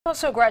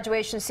Also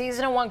graduation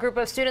season, and one group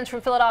of students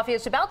from Philadelphia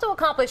is about to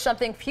accomplish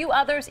something few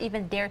others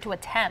even dare to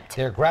attempt.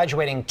 They're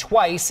graduating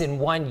twice in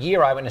 1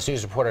 year. Eyewitness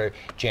News reporter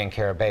Jan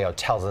Carabeo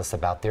tells us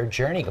about their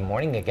journey. Good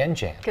morning again,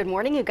 Jan. Good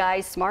morning, you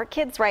guys. Smart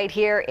kids right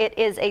here. It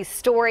is a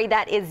story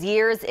that is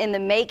years in the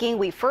making.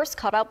 We first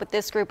caught up with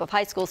this group of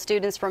high school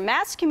students from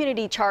MAST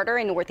Community Charter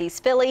in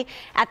Northeast Philly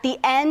at the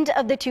end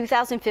of the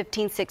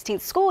 2015-16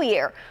 school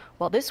year.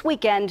 Well, this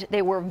weekend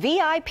they were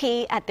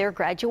VIP at their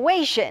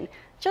graduation.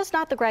 Just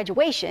not the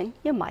graduation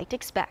you might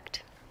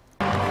expect.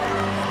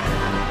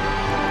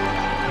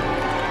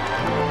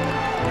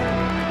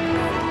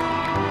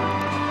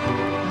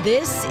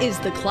 This is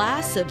the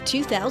class of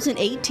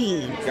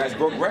 2018. You guys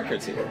broke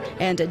records here.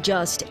 And at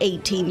just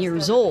 18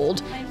 years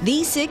old,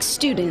 these 6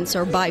 students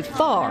are by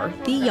far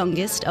the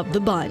youngest of the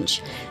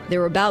bunch.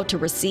 They're about to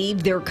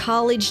receive their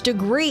college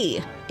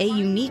degree, a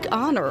unique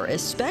honor,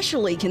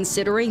 especially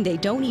considering they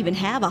don't even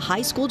have a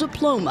high school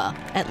diploma,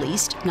 at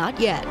least not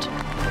yet.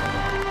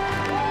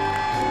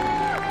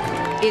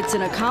 It's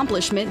an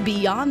accomplishment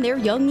beyond their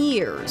young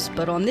years,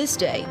 but on this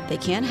day, they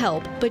can't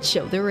help but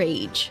show their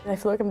age. I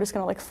feel like I'm just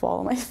gonna fall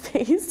on my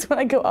face when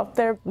I go up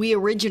there. We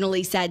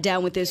originally sat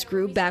down with this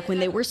group back when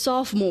they were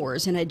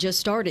sophomores and had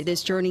just started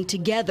this journey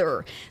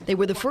together. They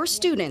were the first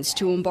students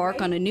to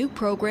embark on a new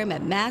program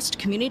at MAST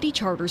Community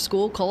Charter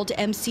School called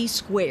MC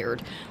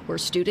Squared, where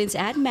students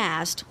at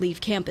MAST leave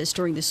campus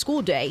during the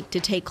school day to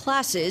take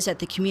classes at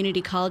the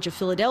Community College of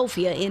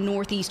Philadelphia in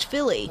Northeast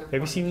Philly. Have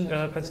you seen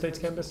Penn State's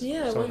campus?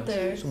 Yeah, I went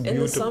there.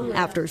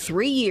 After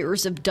 3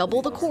 years of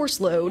double the course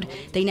load,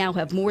 they now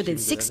have more than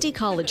 60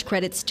 college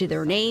credits to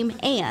their name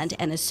and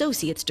an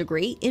associate's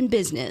degree in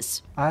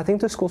business. I think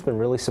the school's been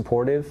really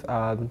supportive.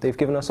 They've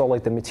given us all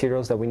the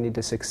materials that we need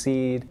to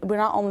succeed. We're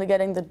not only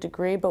getting the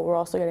degree, but we're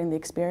also getting the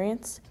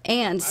experience.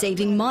 And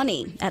saving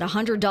money. At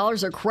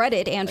 $100 a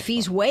credit and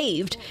fees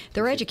waived,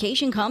 their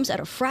education comes at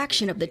a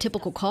fraction of the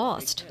typical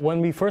cost. When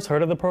we first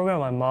heard of the program,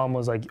 my mom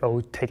was like,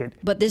 oh, take it.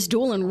 But this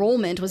dual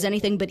enrollment was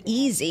anything but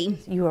easy.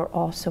 You are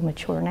all so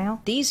mature now.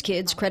 These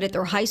kids credit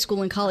their high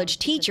school and college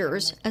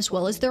teachers, as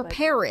well as their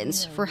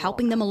parents, for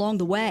helping them along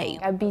the way.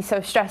 I'd be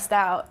so stressed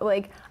out.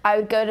 I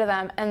would go to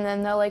them and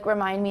then they'll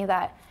remind me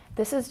that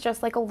this is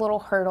just a little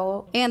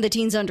hurdle. And the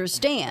teens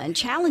understand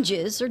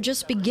challenges are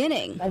just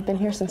beginning. I've been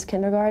here since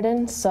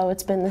kindergarten, so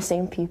it's been the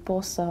same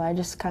people, so I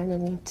just kind of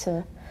need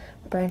to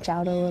branch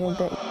out a little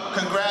bit.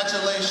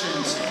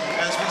 Congratulations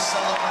as we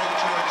celebrate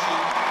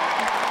Georgie.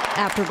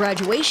 After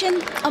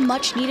graduation, a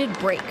much-needed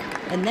break.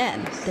 And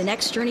then the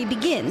next journey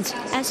begins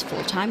as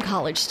full-time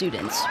college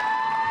students.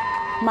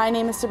 My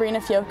name is Sabrina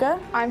Fioca.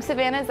 I'm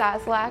Savannah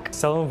Zaslak.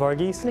 Selwyn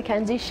Varghese.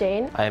 Mackenzie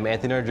Shane. I am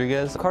Anthony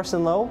Rodriguez.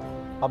 Carson Lowe.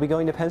 I'll be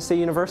going to Penn State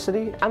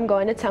University. I'm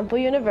going to Temple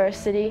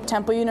University.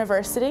 Temple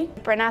University.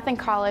 Bernathen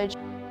College.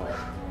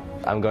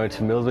 I'm going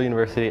to Millsville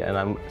University, and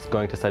I'm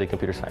going to study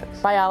computer science.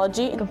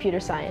 Biology. Computer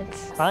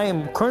science. I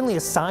am currently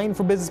assigned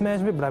for business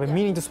management, but I've been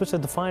meaning to switch to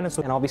finance.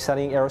 And I'll be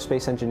studying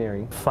aerospace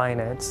engineering.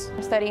 Finance.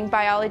 I'm studying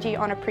biology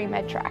on a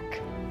pre-med track.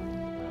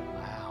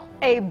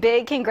 A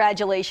big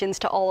congratulations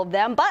to all of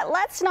them, but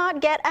let's not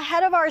get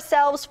ahead of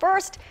ourselves.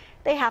 First,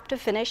 they have to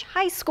finish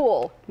high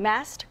school.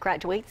 MAST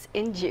graduates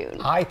in June.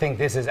 I think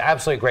this is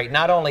absolutely great,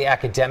 not only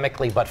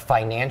academically, but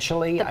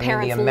financially.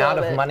 The amount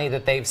of money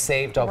that they've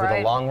saved over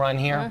the long run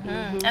here.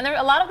 And there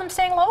are a lot of them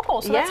staying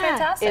local, so that's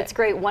fantastic. It's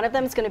great. One of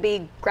them is going to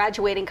be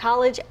graduating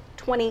college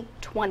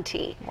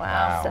 2020.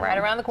 Wow, right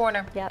around the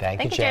corner. Yep.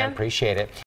 Thank you, Jan. Appreciate it.